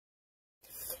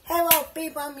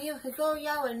people, I'm here to show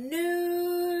y'all a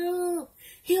new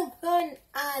human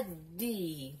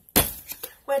ID.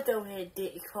 What the heck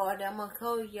did it called? I'm gonna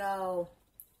call y'all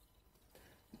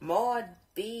Marge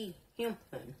be human.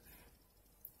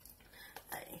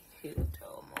 I'm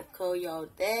gonna call y'all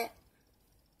that.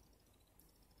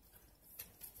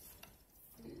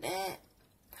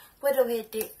 What the heck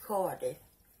did it call it?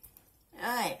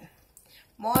 Alright.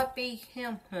 Marge be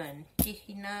human.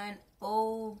 69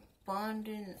 old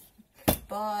Bonding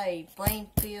by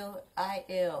Blainfield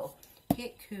IL.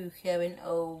 Hit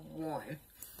 2701.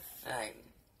 Alright.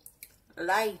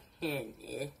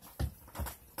 Light-handed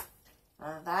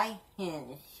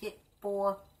hit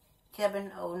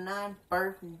 4709.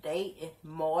 Birthday is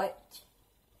March.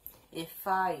 Is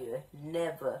fire.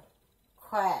 Never.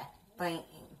 Crash.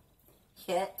 Painting.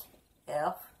 Cat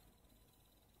F.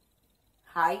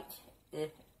 Height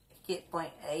is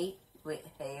 6.8 with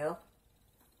hair.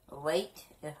 Weight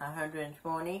is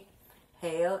 120.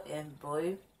 Hair is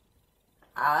blue.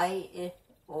 Eye is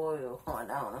oil. Hold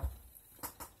on.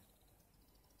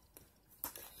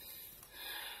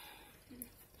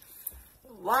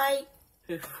 Like,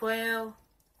 subscribe,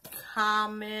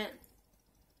 comment,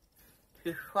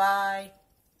 subscribe,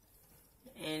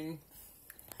 and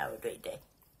have a great day.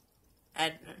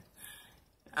 Have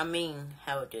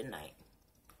a good night.